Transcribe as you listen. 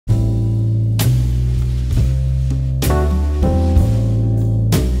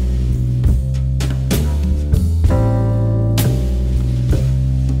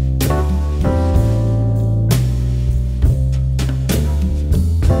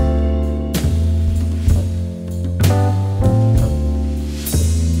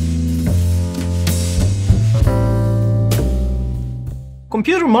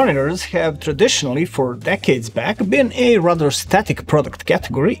Computer monitors have traditionally, for decades back, been a rather static product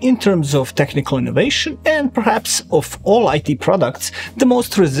category in terms of technical innovation and perhaps of all IT products the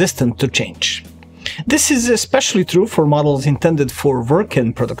most resistant to change. This is especially true for models intended for work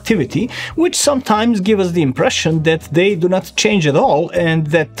and productivity, which sometimes give us the impression that they do not change at all and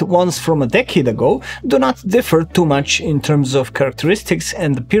that ones from a decade ago do not differ too much in terms of characteristics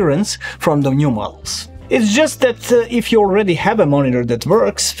and appearance from the new models. It's just that if you already have a monitor that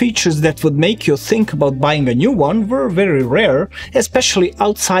works, features that would make you think about buying a new one were very rare, especially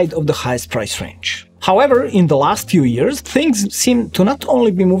outside of the highest price range. However, in the last few years, things seem to not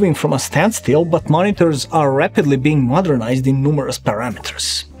only be moving from a standstill, but monitors are rapidly being modernized in numerous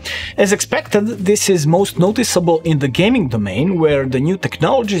parameters. As expected, this is most noticeable in the gaming domain, where the new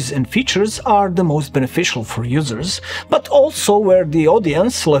technologies and features are the most beneficial for users, but also where the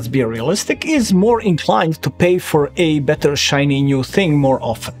audience, let's be realistic, is more inclined to pay for a better shiny new thing more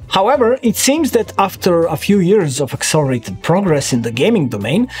often. However, it seems that after a few years of accelerated progress in the gaming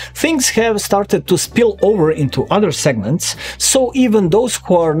domain, things have started to spill over into other segments, so even those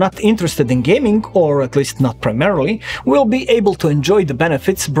who are not interested in gaming, or at least not primarily, will be able to enjoy the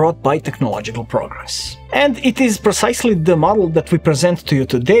benefits brought by technological progress. And it is precisely the model that we present to you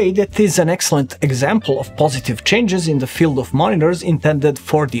today that is an excellent example of positive changes in the field of monitors intended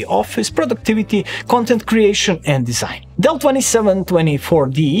for the office, productivity, content creation and design. Dell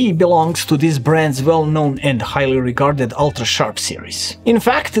U2724DE belongs to this brand's well-known and highly regarded Ultrasharp series. In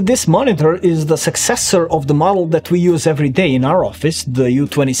fact, this monitor is the successor of the model that we use every day in our office, the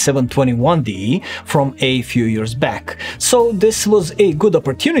U2724DE, from a few years back. So this was a good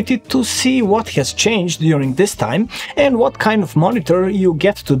opportunity to see what has changed during this time and what kind of monitor you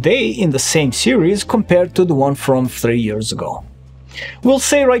get today in the same series compared to the one from 3 years ago. We'll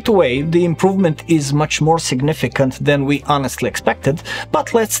say right away, the improvement is much more significant than we honestly expected,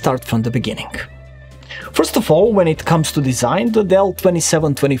 but let's start from the beginning. First of all, when it comes to design, the Dell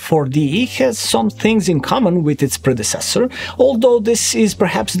U2724DE has some things in common with its predecessor, although this is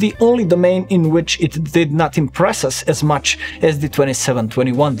perhaps the only domain in which it did not impress us as much as the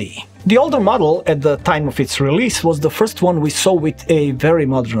U2721DE. The older model at the time of its release was the first one we saw with a very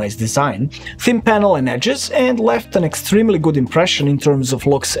modernized design, thin panel and edges, and left an extremely good impression in terms of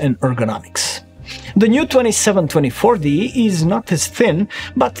looks and ergonomics. The new U2724DE is not as thin,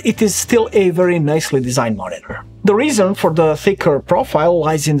 but it is still a very nicely designed monitor. The reason for the thicker profile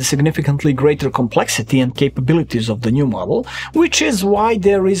lies in the significantly greater complexity and capabilities of the new model, which is why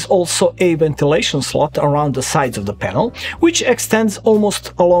there is also a ventilation slot around the sides of the panel, which extends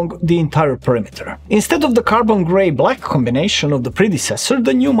almost along the entire perimeter. Instead of the carbon gray-black combination of the predecessor,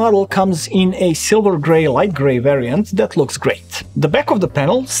 the new model comes in a silver gray light gray variant that looks great. The back of the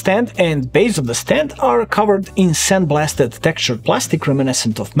panel, stand and base of the stand are covered in sandblasted textured plastic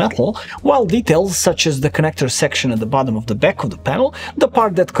reminiscent of metal, while details such as the connector section at the bottom of the back of the panel, the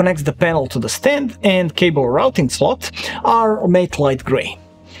part that connects the panel to the stand, and cable routing slot are matte light gray.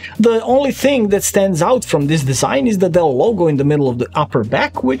 The only thing that stands out from this design is the Dell logo in the middle of the upper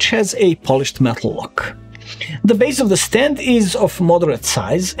back, which has a polished metal look. The base of the stand is of moderate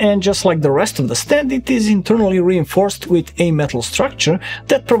size, and just like the rest of the stand, it is internally reinforced with a metal structure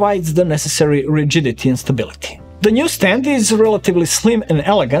that provides the necessary rigidity and stability. The new stand is relatively slim and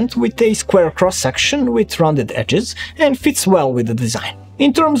elegant, with a square cross-section with rounded edges, and fits well with the design.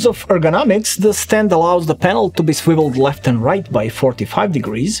 In terms of ergonomics, the stand allows the panel to be swiveled left and right by 45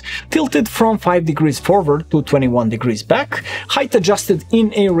 degrees, tilted from 5 degrees forward to 21 degrees back, height adjusted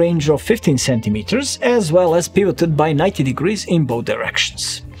in a range of 15 centimeters, as well as pivoted by 90 degrees in both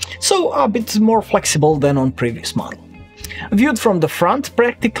directions. So a bit more flexible than on previous model. Viewed from the front,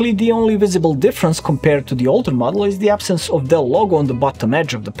 practically the only visible difference compared to the older model is the absence of Dell logo on the bottom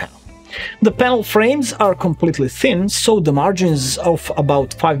edge of the panel. The panel frames are completely thin, so the margins of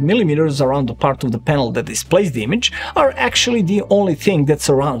about 5 mm around the part of the panel that displays the image are actually the only thing that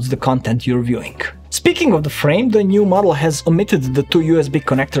surrounds the content you're viewing. Speaking of the frame, the new model has omitted the two USB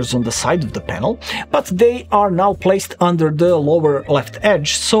connectors on the side of the panel, but they are now placed under the lower left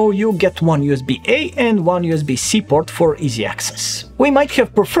edge, so you get one USB-A and one USB-C port for easy access. We might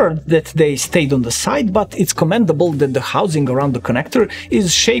have preferred that they stayed on the side, but it's commendable that the housing around the connector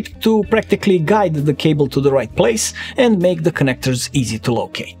is shaped to practically guide the cable to the right place and make the connectors easy to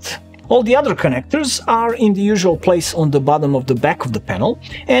locate. All the other connectors are in the usual place on the bottom of the back of the panel,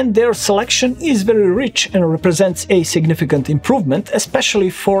 and their selection is very rich and represents a significant improvement, especially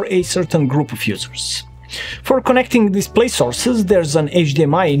for a certain group of users. For connecting display sources, there's an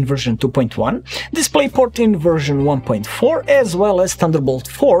HDMI in version 2.1, DisplayPort in version 1.4, as well as Thunderbolt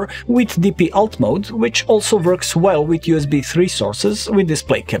 4 with DP Alt mode, which also works well with USB 3 sources with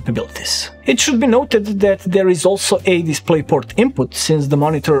display capabilities. It should be noted that there is also a DisplayPort input, since the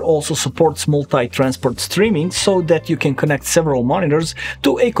monitor also supports multi-transport streaming, so that you can connect several monitors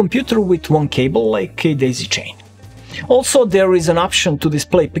to a computer with one cable like a daisy chain. Also, there is an option to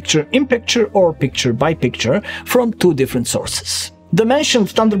display picture-in-picture or picture-by-picture from two different sources. The mentioned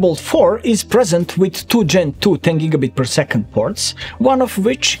Thunderbolt 4 is present with two Gen 2 10 gigabit per second ports, one of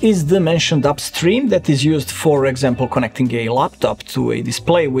which is the mentioned upstream that is used for example connecting a laptop to a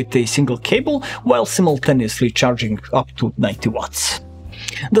display with a single cable while simultaneously charging up to 90 watts.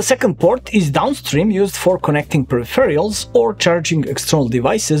 The second port is downstream, used for connecting peripherals or charging external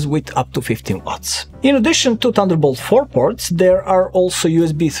devices with up to 15 watts. In addition to Thunderbolt 4 ports, there are also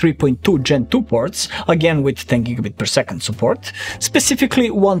USB 3.2 Gen 2 ports, again with 10 gigabit per second support,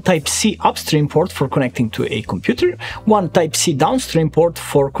 specifically one Type-C upstream port for connecting to a computer, one Type-C downstream port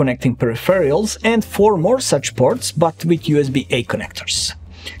for connecting peripherals, and 4 more such ports but with USB-A connectors.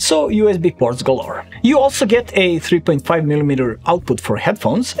 So USB ports galore. You also get a 3.5mm output for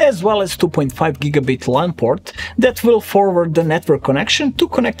headphones, as well as 2.5 gigabit LAN port that will forward the network connection to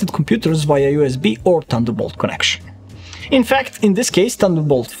connected computers via USB or Thunderbolt connection. In fact, in this case,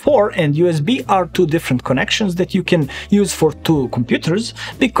 Thunderbolt 4 and USB are two different connections that you can use for two computers,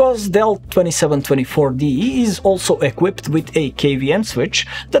 because Dell U2724DE is also equipped with a KVM switch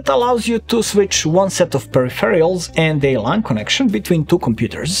that allows you to switch one set of peripherals and a LAN connection between two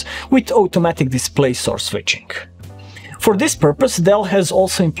computers with automatic display source switching. For this purpose, Dell has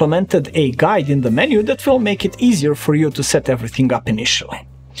also implemented a guide in the menu that will make it easier for you to set everything up initially.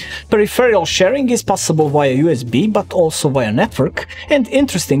 Peripheral sharing is possible via USB, but also via network, and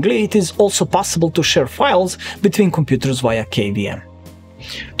interestingly, it is also possible to share files between computers via KVM.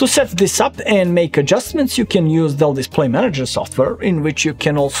 To set this up and make adjustments, you can use Dell Display Manager software, in which you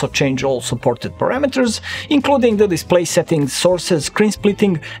can also change all supported parameters, including the display settings, sources, screen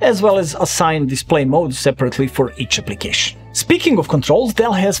splitting, as well as assign display modes separately for each application. Speaking of controls,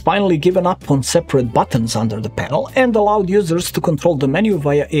 Dell has finally given up on separate buttons under the panel and allowed users to control the menu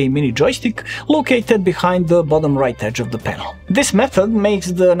via a mini joystick located behind the bottom right edge of the panel. This method makes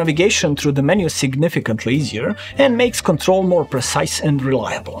the navigation through the menu significantly easier and makes control more precise and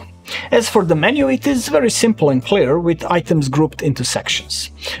reliable. As for the menu, it is very simple and clear, with items grouped into sections.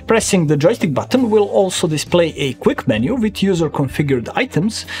 Pressing the joystick button will also display a quick menu with user-configured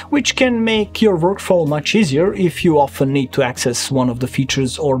items, which can make your workflow much easier if you often need to access one of the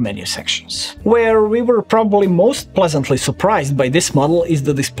features or menu sections. Where we were probably most pleasantly surprised by this model is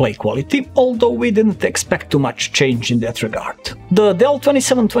the display quality, although we didn't expect too much change in that regard. The Dell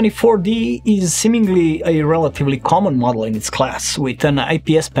U2724DE is seemingly a relatively common model in its class, with an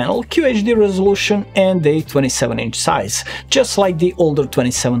IPS panel, QHD resolution and a 27-inch size, just like the older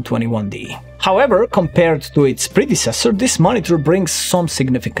 2721DE. However, compared to its predecessor, this monitor brings some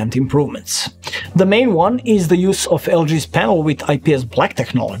significant improvements. The main one is the use of LG's panel with IPS black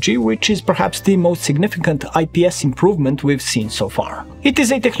technology, which is perhaps the most significant IPS improvement we've seen so far. It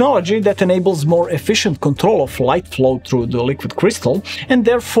is a technology that enables more efficient control of light flow through the liquid crystal, and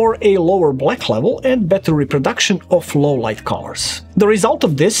therefore a lower black level and better reproduction of low light colors. The result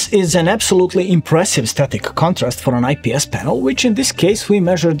of this is an absolutely impressive static contrast for an IPS panel, which in this case we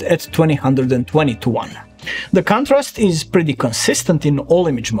measured at 20/1. The contrast is pretty consistent in all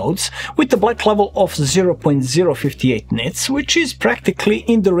image modes, with a black level of 0.058 nits, which is practically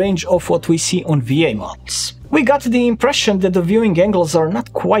in the range of what we see on VA models. We got the impression that the viewing angles are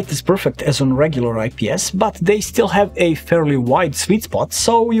not quite as perfect as on regular IPS, but they still have a fairly wide sweet spot,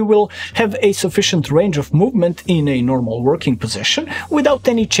 so you will have a sufficient range of movement in a normal working position without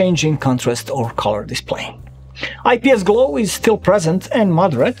any change in contrast or color display. IPS glow is still present and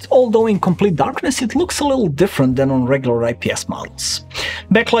moderate, although in complete darkness it looks a little different than on regular IPS models.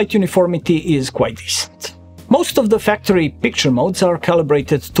 Backlight uniformity is quite decent. Most of the factory picture modes are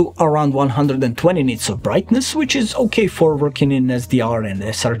calibrated to around 120 nits of brightness, which is okay for working in SDR and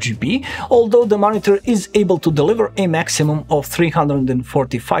sRGB, although the monitor is able to deliver a maximum of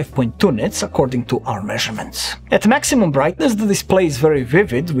 345.2 nits according to our measurements. At maximum brightness, the display is very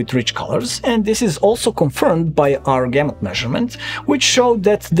vivid with rich colors, and this is also confirmed by our gamut measurement, which showed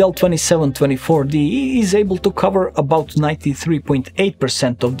that Dell U2724DE is able to cover about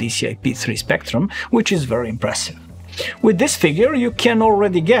 93.8% of DCI-P3 spectrum, which is very impressive. With this figure, you can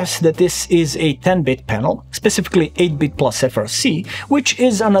already guess that this is a 10-bit panel, specifically 8-bit plus FRC, which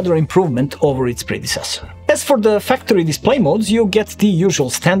is another improvement over its predecessor. As for the factory display modes, you get the usual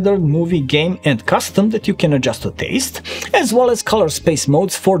standard, movie, game and custom that you can adjust to taste, as well as color space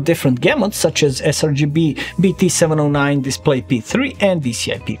modes for different gamuts such as sRGB, BT709, Display P3 and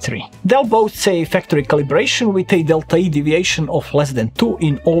DCI P3. Dell boasts a factory calibration with a delta E deviation of less than 2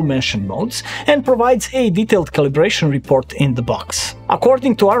 in all mentioned modes and provides a detailed calibration report in the box.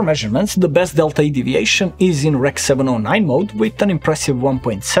 According to our measurements, the best delta E deviation is in Rec 709 mode with an impressive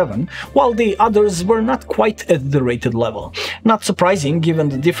 1.7, while the others were not quite at the rated level. Not surprising given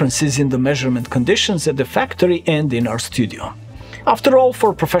the differences in the measurement conditions at the factory and in our studio. After all,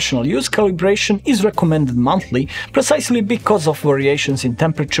 for professional use, calibration is recommended monthly precisely because of variations in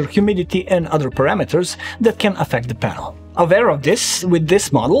temperature, humidity and other parameters that can affect the panel. Aware of this, with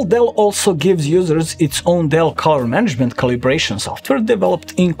this model, Dell also gives users its own Dell Color Management calibration software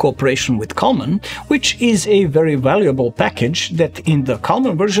developed in cooperation with Kalman, which is a very valuable package that in the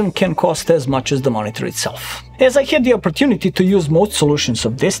Kalman version can cost as much as the monitor itself. As I had the opportunity to use most solutions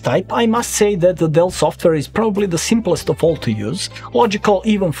of this type, I must say that the Dell software is probably the simplest of all to use, logical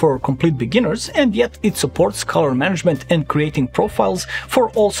even for complete beginners, and yet it supports color management and creating profiles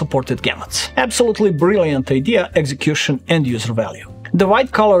for all supported gamuts. Absolutely brilliant idea, execution and user value. The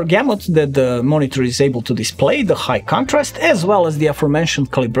wide color gamut that the monitor is able to display, the high contrast, as well as the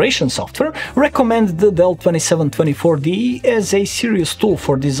aforementioned calibration software recommend the Dell U2724DE as a serious tool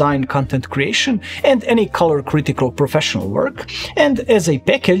for design, content creation and any color critical professional work, and as a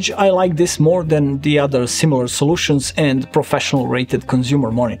package I like this more than the other similar solutions and professional rated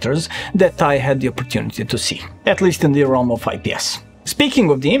consumer monitors that I had the opportunity to see, at least in the realm of IPS. Speaking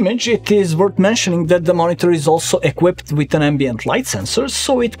of the image, it is worth mentioning that the monitor is also equipped with an ambient light sensor,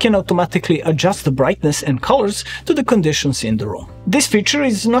 so it can automatically adjust the brightness and colors to the conditions in the room. This feature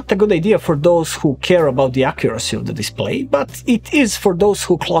is not a good idea for those who care about the accuracy of the display, but it is for those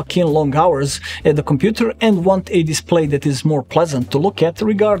who clock in long hours at the computer and want a display that is more pleasant to look at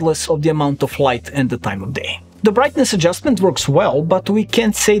regardless of the amount of light and the time of day. The brightness adjustment works well, but we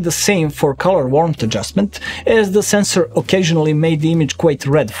can't say the same for color warmth adjustment, as the sensor occasionally made the image quite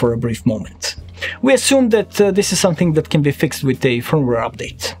red for a brief moment. We assume that this is something that can be fixed with a firmware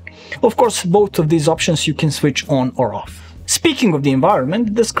update. Of course, both of these options you can switch on or off. Speaking of the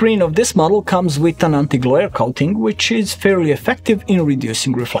environment, the screen of this model comes with an anti-glare coating, which is fairly effective in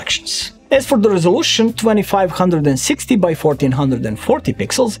reducing reflections. As for the resolution, 2560 by 1440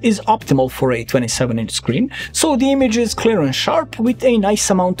 pixels is optimal for a 27-inch screen, so the image is clear and sharp with a nice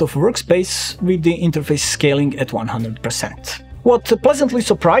amount of workspace with the interface scaling at 100%. What pleasantly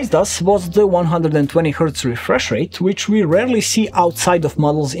surprised us was the 120Hz refresh rate, which we rarely see outside of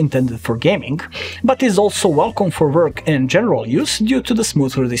models intended for gaming, but is also welcome for work and general use due to the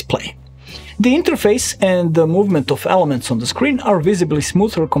smoother display. The interface and the movement of elements on the screen are visibly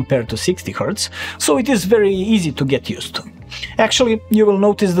smoother compared to 60Hz, so it is very easy to get used to. Actually, you will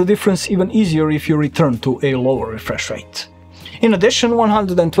notice the difference even easier if you return to a lower refresh rate. In addition,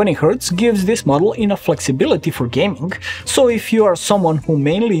 120Hz gives this model enough flexibility for gaming, so if you are someone who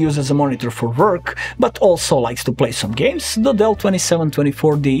mainly uses a monitor for work, but also likes to play some games, the Dell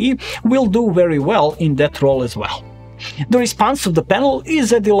U2724DE will do very well in that role as well. The response of the panel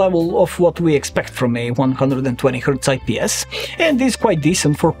is at the level of what we expect from a 120Hz IPS, and is quite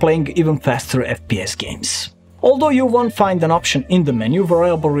decent for playing even faster FPS games. Although you won't find an option in the menu,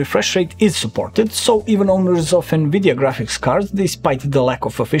 variable refresh rate is supported, so even owners of NVIDIA graphics cards, despite the lack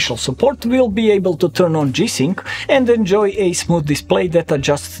of official support, will be able to turn on G-Sync and enjoy a smooth display that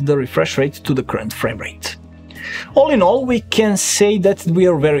adjusts the refresh rate to the current frame rate. All in all, we can say that we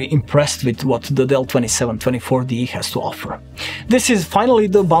are very impressed with what the Dell U2724DE has to offer. This is finally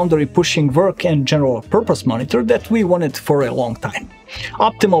the boundary-pushing work and general-purpose monitor that we wanted for a long time.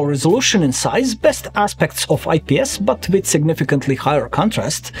 Optimal resolution and size, best aspects of IPS but with significantly higher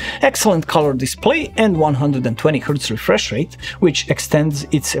contrast, excellent color display and 120Hz refresh rate, which extends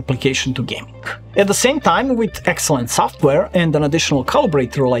its application to gaming. At the same time, with excellent software and an additional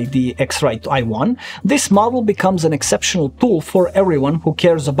calibrator like the X-Rite i1, this model becomes an exceptional tool for everyone who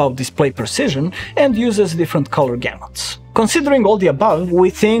cares about display precision and uses different color gamuts. Considering all the above, we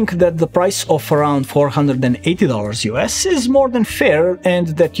think that the price of around $480 US is more than fair and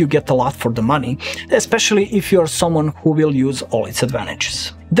that you get a lot for the money, especially if you are someone who will use all its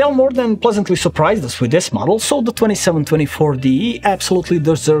advantages. Dell more than pleasantly surprised us with this model, so the U2724DE absolutely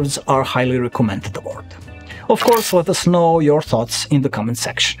deserves our highly recommended award. Of course, let us know your thoughts in the comment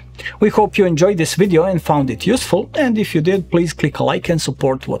section. We hope you enjoyed this video and found it useful, and if you did, please click a like and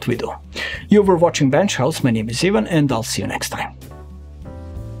support what we do. You were watching Bench House, my name is Ivan, and I'll see you next time.